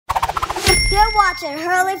You're watching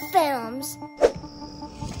Hurley Films.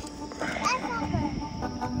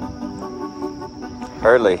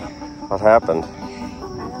 Hurley, what happened?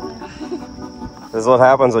 This is what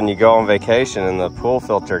happens when you go on vacation and the pool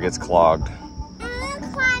filter gets clogged.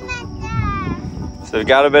 So we've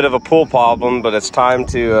got a bit of a pool problem, but it's time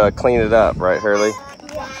to clean it up, right, Hurley?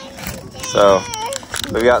 So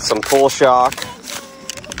we've got some pool shock.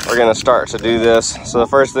 We're gonna start to do this. So the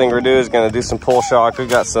first thing we're doing is gonna do some pool shock. We've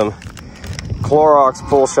got some Clorox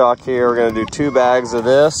pool shock here. We're gonna do 2 bags of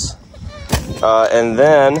this. And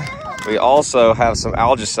then we also have some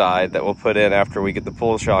algicide that we'll put in after we get the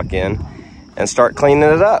pool shock in and start cleaning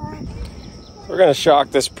it up. We're gonna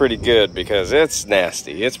shock this pretty good because it's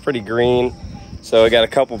nasty. It's pretty green. So we got a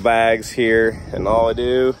couple bags here, and all I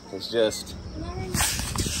do is just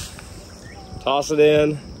toss it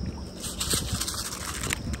in.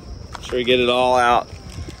 Make sure we get it all out.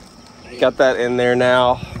 Got that in there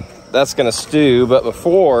now. That's gonna stew, but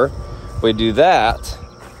before we do that,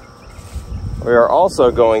 we are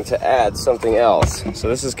also going to add something else. So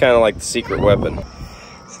this is kind of like the secret weapon.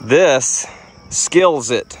 This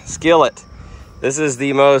skillet. This is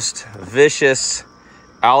the most vicious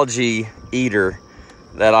algae eater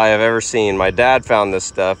that I have ever seen. My dad found this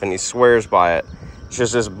stuff and he swears by it. It's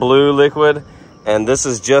just this blue liquid, and this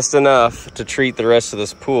is just enough to treat the rest of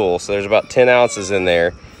this pool. So there's about 10 ounces in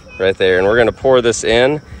there, right there. And we're gonna pour this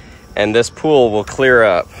in and this pool will clear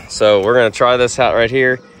up. So we're gonna try this out right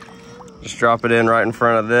here. Just drop it in right in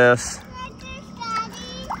front of this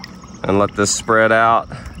and let this spread out.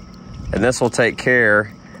 And this will take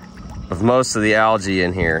care of most of the algae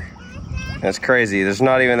in here. That's crazy, there's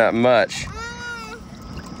not even that much.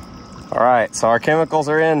 All right, so our chemicals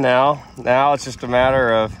are in now. Now it's just a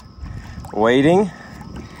matter of waiting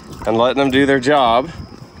and letting them do their job.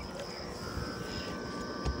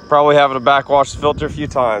 Probably having to backwash the filter a few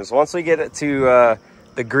times. Once we get it to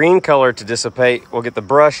the green color to dissipate, we'll get the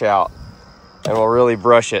brush out and we'll really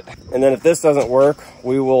brush it. And then if this doesn't work,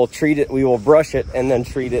 we will treat it, we will brush it and then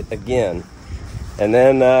treat it again. And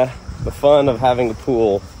then the fun of having the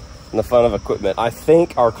pool and the fun of equipment. I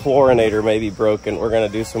think our chlorinator may be broken. We're gonna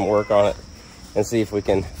do some work on it and see if we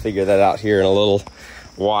can figure that out here in a little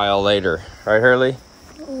while later. Right, Hurley?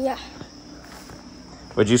 Yeah.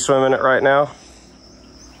 Would you swim in it right now?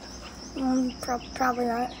 Probably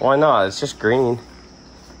not. Why not? It's just green.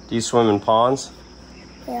 Do you swim in ponds?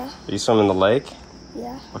 Yeah. Do you swim in the lake?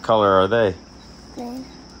 Yeah. What color are they? Green.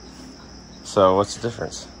 So what's the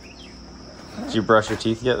difference? Did you brush your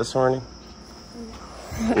teeth yet this morning?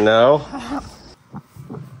 No?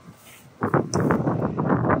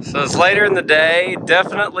 So it's later in the day.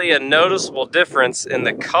 Definitely a noticeable difference in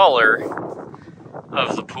the color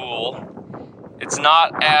of the pool. It's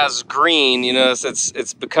not as green, you know,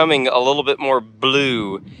 it's becoming a little bit more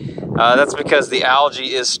blue. That's because the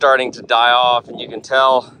algae is starting to die off, and you can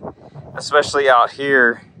tell, especially out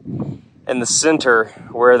here in the center,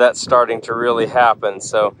 where that's starting to really happen.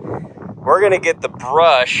 So we're gonna get the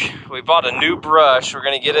brush. We bought a new brush. We're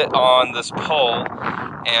gonna get it on this pole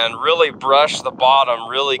and really brush the bottom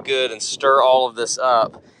really good and stir all of this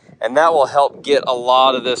up. And that will help get a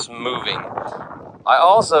lot of this moving. I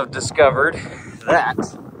also discovered that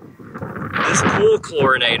this pool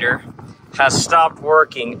chlorinator has stopped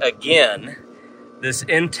working again. This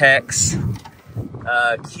INTEX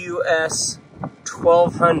QS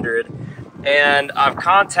 1200. And I've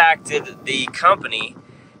contacted the company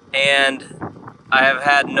and I have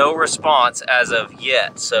had no response as of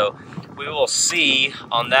yet. So we will see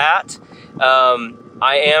on that.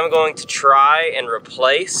 I am going to try and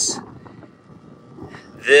replace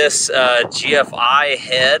this GFCI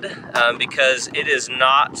head because it is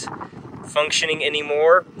not functioning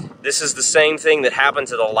anymore. This is the same thing that happened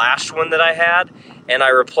to the last one that I had, and I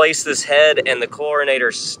replaced this head and the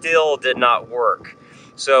chlorinator still did not work.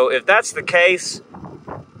 So if that's the case,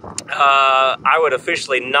 I would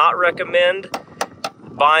officially not recommend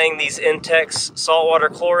buying these INTEX saltwater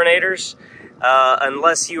chlorinators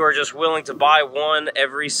unless you are just willing to buy one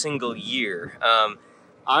every single year.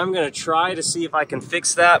 I'm gonna try to see if I can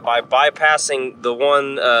fix that by bypassing the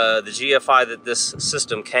one, the GFCI that this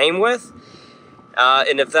system came with.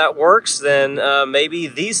 And if that works, then maybe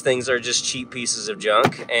these things are just cheap pieces of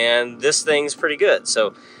junk and this thing's pretty good.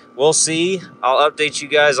 So we'll see. I'll update you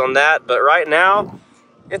guys on that. But right now,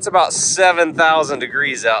 it's about 7,000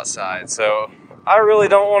 degrees outside. So I really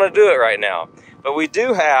don't want to do it right now. But we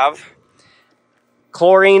do have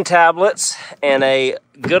chlorine tablets and a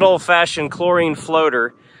good old-fashioned chlorine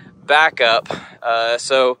floater backup.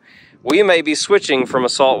 So we may be switching from a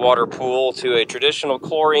saltwater pool to a traditional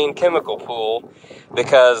chlorine chemical pool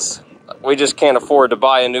because we just can't afford to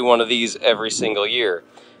buy a new one of these every single year.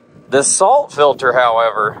 The salt filter,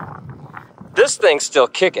 however, this thing's still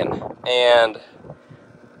kicking, and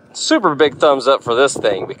super big thumbs up for this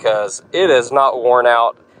thing because it has not worn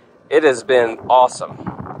out. It has been awesome.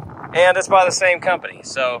 And it's by the same company,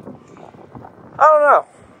 so I don't know.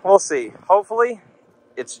 We'll see. Hopefully,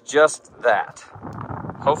 it's just that.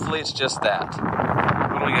 Hopefully, it's just that.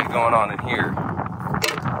 What do we got going on in here?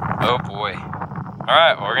 Oh boy. All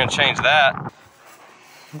right, well, we're gonna change that.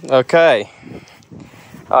 Okay.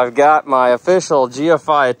 I've got my official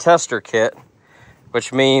GFI tester kit,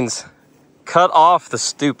 which means cut off the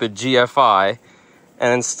stupid GFI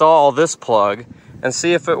and install this plug and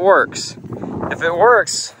see if it works. If it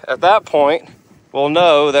works, at that point, we'll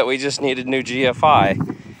know that we just needed new GFI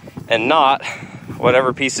and not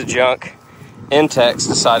whatever piece of junk INTEX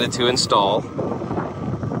decided to install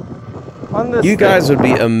on this You guys thing. would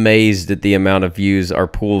be amazed at the amount of views our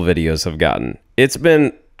pool videos have gotten. It's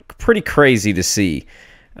been pretty crazy to see.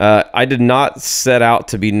 I did not set out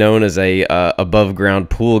to be known as a above ground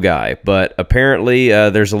pool guy, but apparently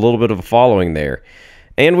there's a little bit of a following there.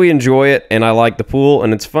 And we enjoy it, and I like the pool,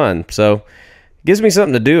 and it's fun. So it gives me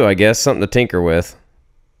something to do, I guess, something to tinker with.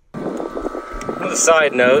 On a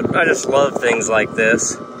side note, I just love things like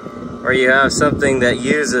this, where you have something that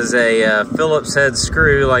uses a Phillips head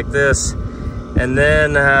screw like this, and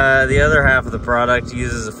then the other half of the product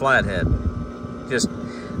uses a flathead. Just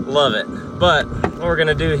love it. But what we're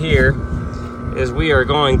gonna do here is we are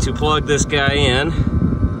going to plug this guy in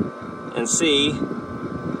and see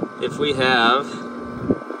if we have,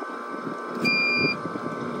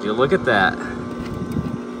 would you look at that?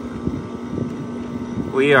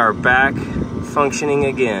 We are back functioning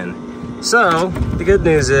again. So the good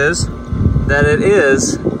news is that it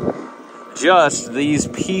is just these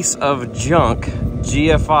piece of junk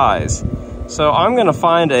GFIs. So I'm gonna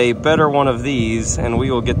find a better one of these and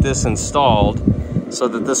we will get this installed so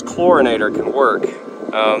that this chlorinator can work.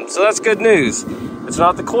 So that's good news. It's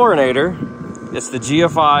not the chlorinator, it's the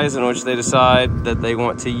GFIs in which they decide that they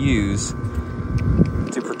want to use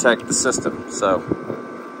to protect the system. So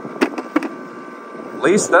at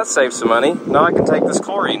least that saves some money. Now I can take this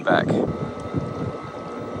chlorine back.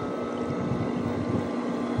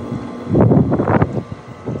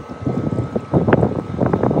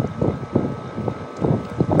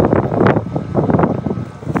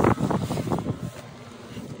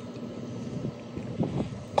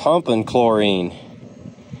 Pumping chlorine.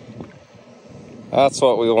 That's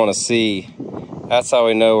what we want to see. That's how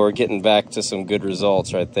we know we're getting back to some good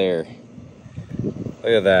results right there. Look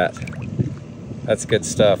at that. That's good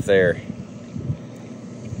stuff there.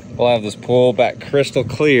 We'll have this pool back crystal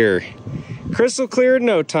clear. Crystal clear in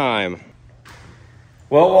no time.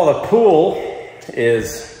 Well, while the pool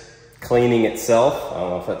is cleaning itself, I don't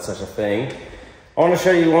know if that's such a thing, I want to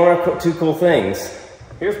show you one or two cool things.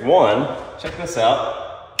 Here's one. Check this out.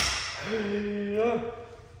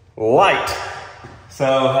 Light.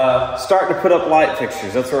 So starting to put up light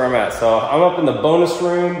fixtures. That's where I'm at. So I'm up in the bonus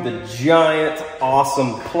room, the giant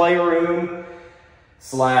awesome playroom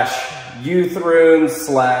 / youth room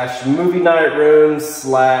 / movie night room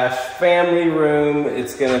 / family room.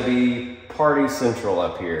 It's gonna be party central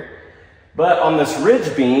up here. But on this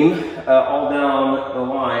ridge beam, all down the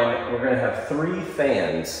line, we're gonna have 3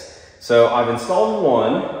 fans. So I've installed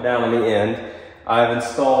one down on the end. I've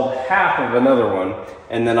installed half of another one,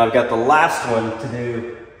 and then I've got the last one to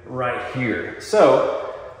do right here.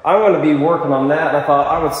 So I'm going to be working on that, and I thought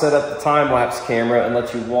I would set up the time-lapse camera and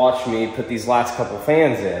let you watch me put these last couple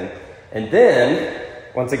fans in. And then,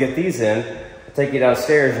 once I get these in, I'll take you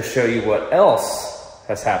downstairs and show you what else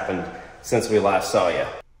has happened since we last saw you.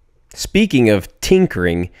 Speaking of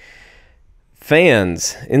tinkering,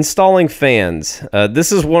 fans, installing fans.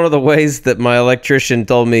 This is one of the ways that my electrician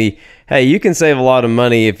told me, hey, you can save a lot of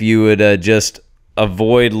money if you would just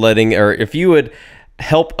avoid letting, or if you would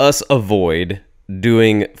help us avoid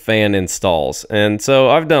doing fan installs. And so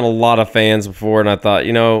I've done a lot of fans before, and I thought,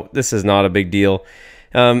 you know, this is not a big deal.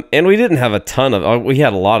 And we didn't have a ton of, we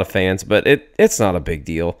had a lot of fans, but it's not a big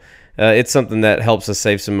deal. It's something that helps us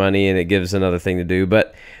save some money, and it gives another thing to do.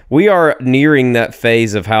 But we are nearing that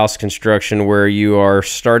phase of house construction where you are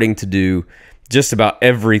starting to do just about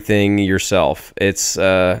everything yourself. It's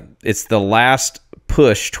the last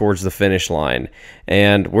push towards the finish line,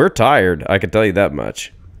 and we're tired, I can tell you that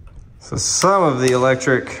much. So some of the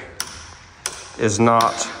electric is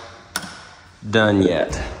not done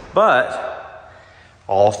yet, but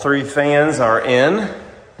all 3 fans are in,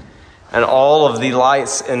 and all of the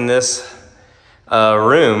lights in this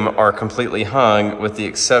room are completely hung, with the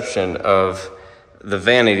exception of the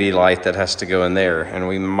vanity light that has to go in there, and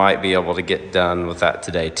we might be able to get done with that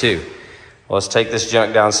today too. Well, let's take this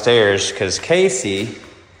junk downstairs because Casey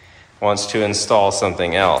wants to install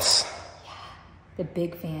something else. Yeah, the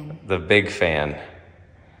big fan. The big fan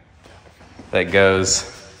that goes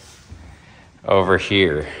over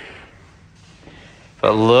here.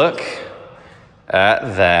 But look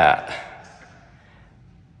at that.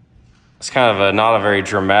 It's kind of not a very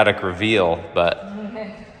dramatic reveal, but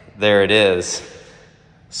there it is.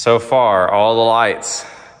 So far, all the lights.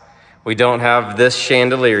 We don't have this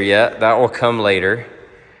chandelier yet. That will come later.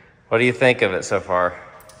 What do you think of it so far?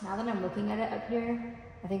 Now that I'm looking at it up here,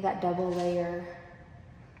 I think that double layer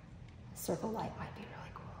circle light might be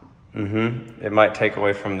really cool. Mm-hmm. It might take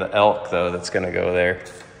away from the elk, though, that's going to go there.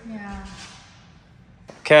 Yeah.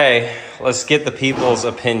 Okay, let's get the people's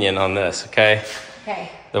opinion on this, okay? Okay.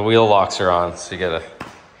 The wheel locks are on, so you got to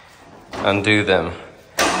undo them.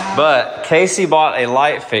 But Casey bought a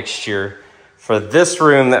light fixture for this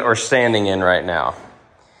room that we're standing in right now.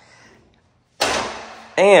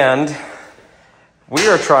 And we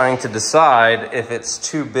are trying to decide if it's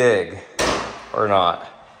too big or not.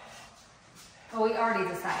 Oh, we already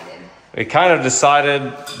decided. We kind of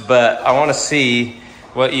decided, but I want to see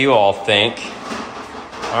what you all think.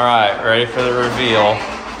 All right, ready for the reveal.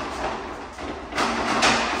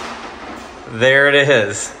 There it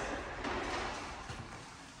is.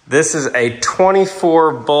 This is a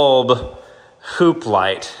 24 bulb hoop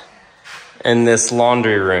light in this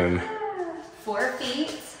laundry room. 4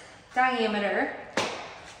 feet diameter,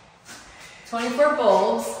 24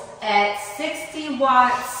 bulbs at 60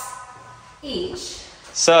 watts each.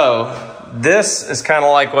 So this is kind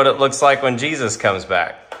of like what it looks like when Jesus comes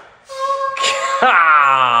back.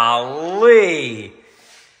 Golly!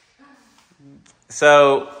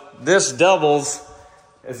 So this doubles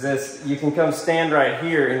as this, you can come stand right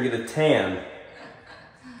here and get a tan.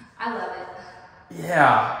 I love it.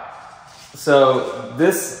 Yeah. So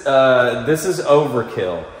this is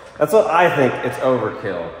overkill. That's what I think, it's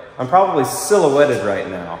overkill. I'm probably silhouetted right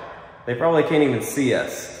now. They probably can't even see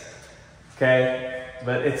us. Okay?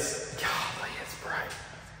 But it's, golly, it's bright.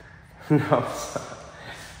 No, it's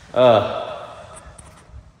not.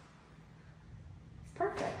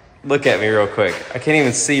 Perfect. Look at me real quick. I can't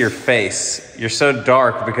even see your face. You're so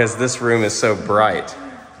dark because this room is so bright.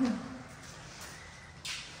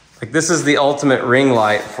 Like, this is the ultimate ring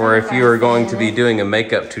light for if you are going to be doing a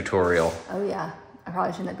makeup tutorial. Oh yeah, I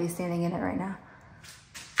probably shouldn't be standing in it right now.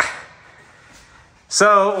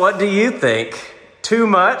 So, what do you think? Too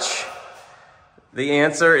much? The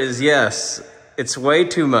answer is yes. It's way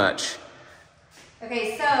too much.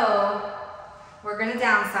 Okay, so we're gonna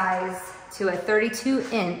downsize to a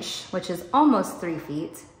 32-inch, which is almost 3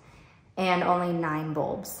 feet, and only 9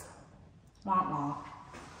 bulbs. Womp womp.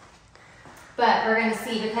 But we're gonna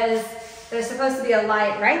see, because there's supposed to be a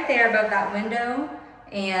light right there above that window,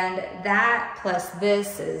 and that plus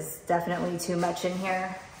this is definitely too much in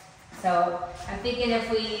here. So I'm thinking if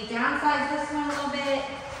we downsize this one a little bit,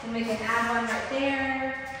 then we can add one right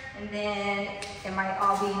there, and then it might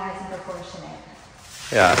all be nice and proportionate.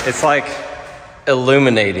 Yeah, it's like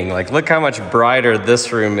illuminating. Like, look how much brighter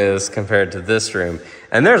this room is compared to this room.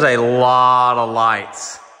 And there's a lot of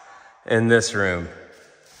lights in this room.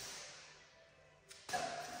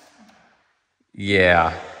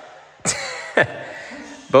 Yeah.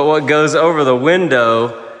 But what goes over the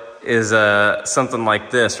window is something like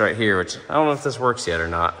this right here, which I don't know if this works yet or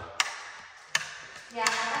not. Yeah,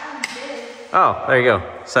 that one did. Oh, there you go.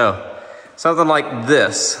 So something like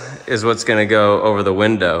this is what's gonna go over the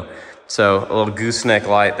window. So a little gooseneck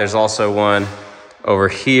light. There's also one over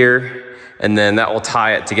here, and then that will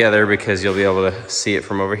tie it together because you'll be able to see it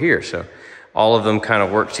from over here. So all of them kind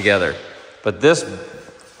of work together. But this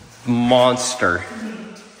monster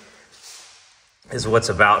is what's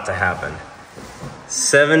about to happen.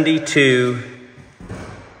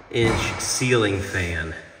 72-inch ceiling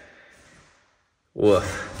fan.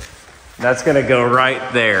 Woof. That's gonna go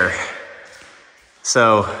right there.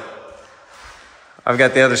 So I've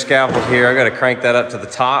got the other scaffold here. I gotta crank that up to the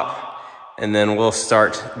top, and then we'll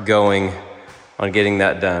start going on getting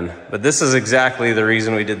that done. But this is exactly the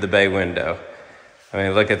reason we did the bay window. I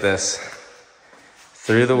mean, look at this.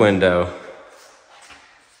 Through the window.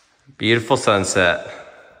 Beautiful sunset.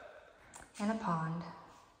 And a pond.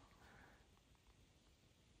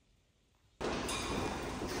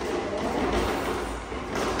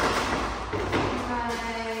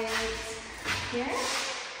 Right here?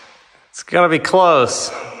 It's gotta be close.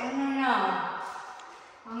 I don't know. I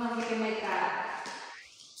don't know if we can make that.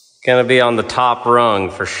 Gonna be on the top rung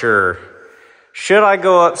for sure. Should I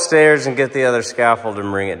go upstairs and get the other scaffold and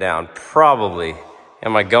bring it down? Probably.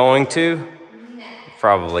 Am I going to?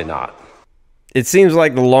 Probably not. It seems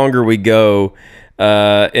like the longer we go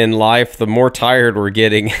in life, the more tired we're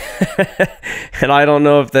getting. And I don't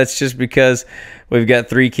know if that's just because we've got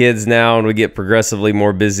 3 kids now and we get progressively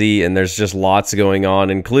more busy and there's just lots going on,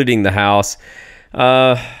 including the house.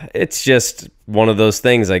 It's just one of those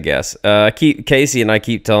things, I guess. Casey and I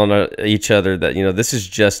keep telling each other that, you know, this is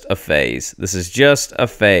just a phase. This is just a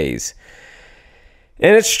phase.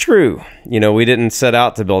 And it's true. You know, we didn't set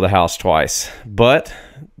out to build a house twice, but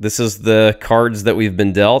this is the cards that we've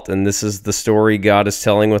been dealt, and this is the story God is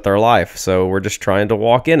telling with our life. So we're just trying to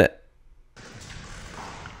walk in it.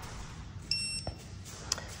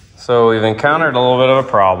 So we've encountered a little bit of a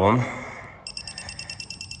problem.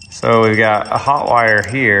 So we've got a hot wire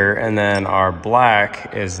here, and then our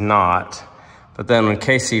black is not. But then when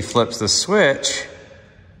Casey flips the switch,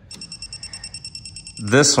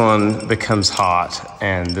 this one becomes hot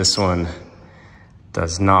and this one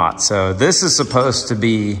does not. So this is supposed to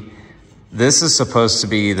be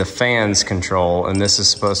the fan's control, and this is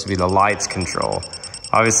supposed to be the light's control.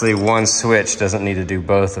 Obviously one switch doesn't need to do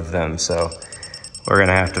both of them, so we're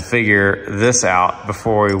gonna have to figure this out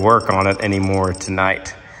before we work on it anymore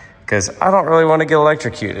tonight, because I don't really want to get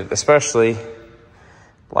electrocuted, especially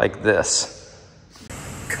like this.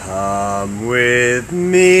 Come with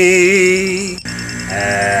me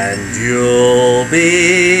and you'll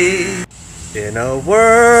be in a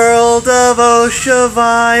world of OSHA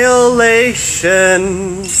violations.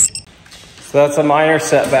 So that's a minor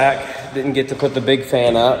setback. Didn't get to put the big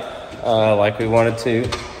fan up like we wanted to.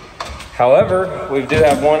 However, we do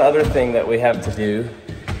have one other thing that we have to do,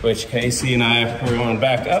 which Casey and I are going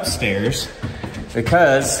back upstairs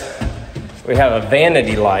because we have a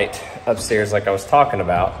vanity light upstairs like I was talking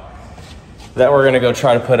about that we're gonna go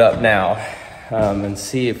try to put up now and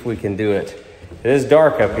see if we can do it. It is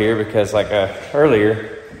dark up here because like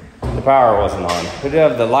earlier, the power wasn't on. We do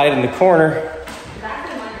have the light in the corner,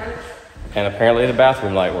 and apparently the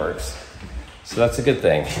bathroom light works. So that's a good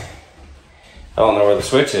thing. I don't know where the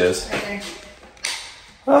switch is. Right there.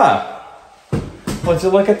 Ah, would you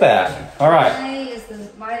look at that? All right.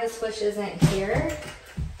 Why the switch isn't here?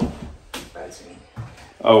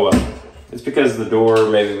 Oh well, it's because the door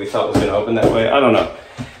maybe we thought was gonna open that way. I don't know.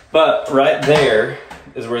 But right there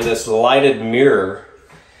is where this lighted mirror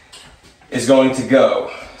is going to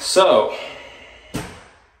go. So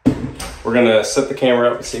we're gonna set the camera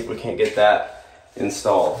up and see if we can't get that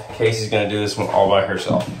installed. Casey's gonna do this one all by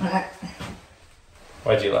herself.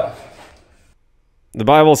 Why'd you laugh? The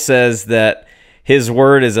Bible says that His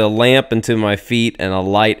word is a lamp unto my feet and a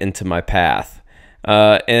light into my path.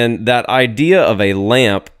 And that idea of a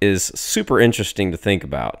lamp is super interesting to think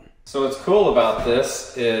about. So what's cool about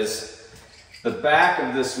this is the back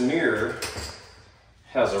of this mirror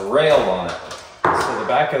has a rail on it. So the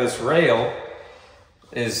back of this rail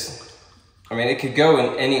is, I mean, it could go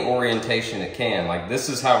in any orientation it can. Like this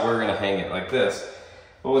is how we're gonna hang it, like this.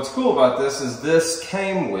 But what's cool about this is this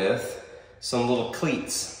came with some little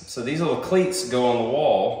cleats. So these little cleats go on the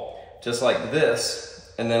wall, just like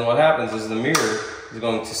this. And then what happens is the mirror is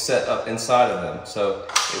going to set up inside of them. So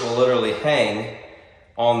it will literally hang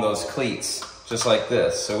on those cleats, just like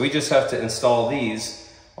this. So we just have to install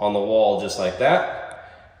these on the wall just like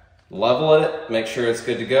that, level it, make sure it's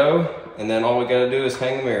good to go, and then all we gotta do is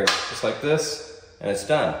hang the mirror, just like this, and it's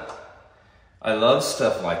done. I love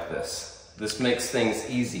stuff like this. This makes things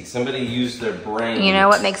easy. Somebody used their brain. You know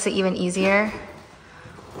what makes it even easier?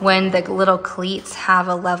 When the little cleats have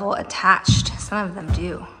a level attached. Some of them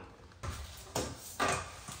do.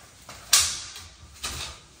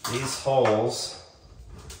 These holes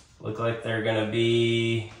look like they're gonna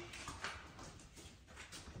be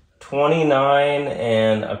 29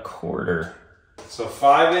 1/4. So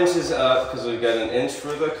 5 inches up, because we've got an inch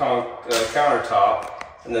for the countertop,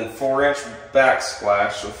 and then 4-inch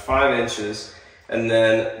backsplash, so 5 inches. And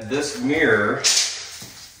then this mirror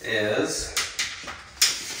is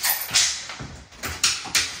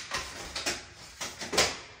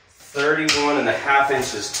 31.5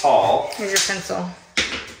 inches tall. Here's your pencil.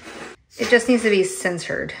 It just needs to be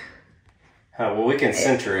centered. Well, we can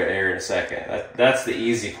center it here in a second. That's the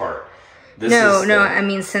easy part. I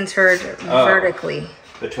mean centered vertically.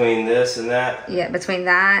 Between this and that? Yeah, between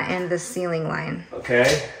that and the ceiling line.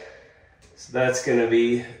 Okay. So that's going to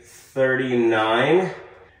be 39.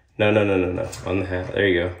 No. On the hat. There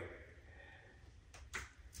you go.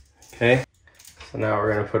 Okay. So now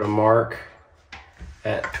we're going to put a mark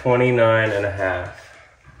at 29.5.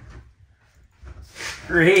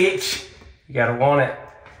 Reach. You got to want it.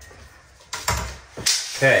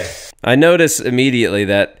 Okay. I notice immediately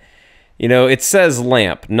that, you know, it says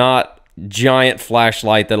lamp, not giant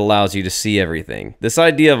flashlight that allows you to see everything. This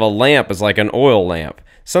idea of a lamp is like an oil lamp,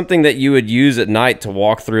 something that you would use at night to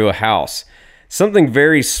walk through a house. Something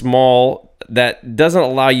very small that doesn't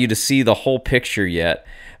allow you to see the whole picture yet,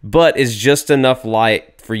 but is just enough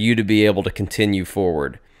light for you to be able to continue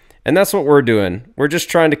forward. And that's what we're doing. We're just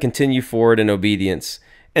trying to continue forward in obedience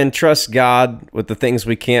and trust God with the things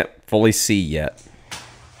we can't fully see yet.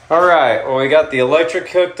 All right, well, we got the electric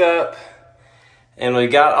hooked up and we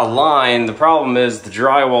got a line. The problem is the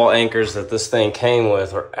drywall anchors that this thing came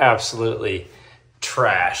with are absolutely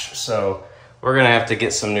trash. So we're gonna have to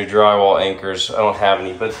get some new drywall anchors. I don't have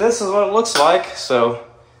any, but this is what it looks like. So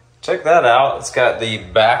check that out. It's got the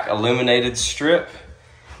back illuminated strip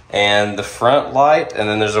and the front light, and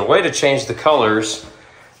then there's a way to change the colors.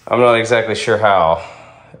 I'm not exactly sure how,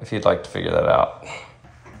 if you'd like to figure that out.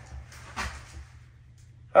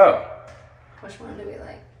 Oh. Which one do we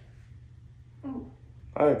like? Ooh.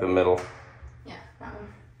 I like the middle. Yeah, that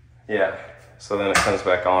one. Yeah, so then it comes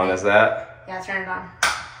back on, is that? Yeah, turn it on.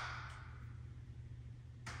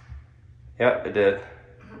 Yep, it did.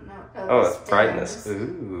 No, Oh, it's brightness.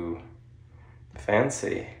 Ooh,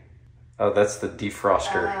 fancy. Oh, that's the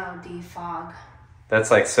defroster. Oh, defog. That's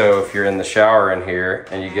like, so if you're in the shower in here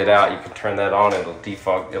and you get out, you can turn that on, it'll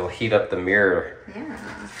defog, it'll heat up the mirror. Yeah.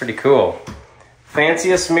 Pretty cool.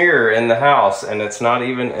 Fanciest mirror in the house, and it's not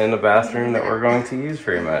even in the bathroom that we're going to use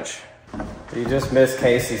very much. You just missed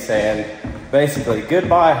Casey saying, basically,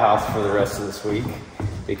 goodbye house for the rest of this week,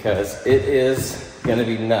 because it is gonna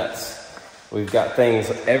be nuts. We've got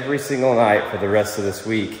things every single night for the rest of this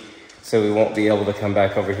week, so we won't be able to come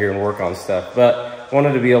back over here and work on stuff. But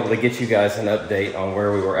wanted to be able to get you guys an update on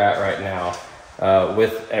where we were at right now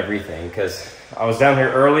with everything, because I was down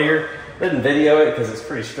here earlier, didn't video it because it's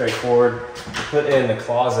pretty straightforward. We put in the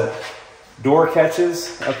closet door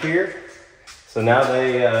catches up here, so now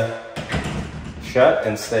they shut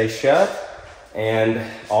and stay shut, and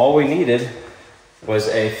all we needed was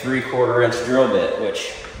a 3/4 inch drill bit,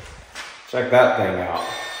 which, check that thing out.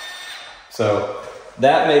 So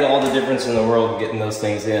that made all the difference in the world getting those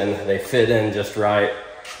things in. They fit in just right.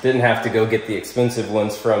 Didn't have to go get the expensive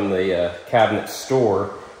ones from the cabinet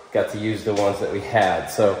store. Got to use the ones that we had.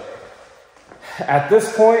 So at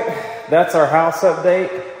this point, that's our house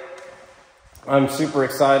update. I'm super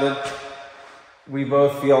excited. We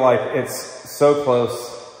both feel like it's so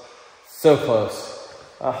close, so close.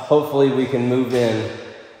 Hopefully we can move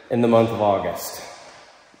in the month of August.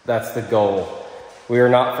 That's the goal. We are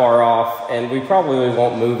not far off, and we probably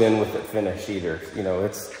won't move in with it finished either. You know,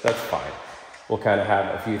 that's fine. We'll kind of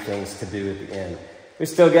have a few things to do at the end. We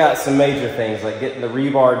still got some major things, like getting the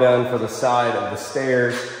rebar done for the side of the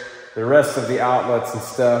stairs, the rest of the outlets and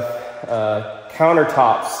stuff.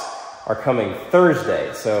 Countertops are coming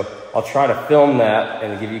Thursday, so I'll try to film that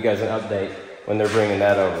and give you guys an update when they're bringing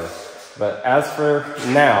that over. But as for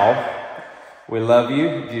now, we love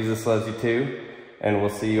you. Jesus loves you too, and we'll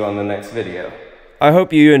see you on the next video. I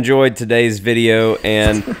hope you enjoyed today's video,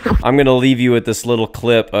 and I'm going to leave you with this little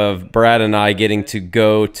clip of Brad and I getting to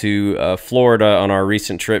go to Florida on our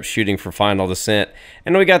recent trip shooting for Final Descent,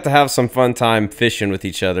 and we got to have some fun time fishing with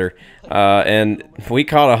each other, and we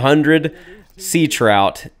caught 100 sea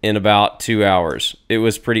trout in about 2 hours. It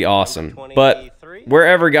was pretty awesome. But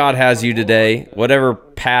wherever God has you today, whatever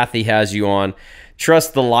path he has you on,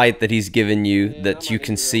 trust the light that he's given you that you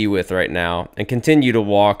can see with right now, and continue to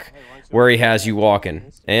walk where he has you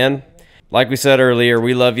walking. And like we said earlier,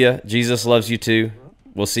 we love you. Jesus loves you too.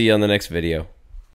 We'll see you on the next video.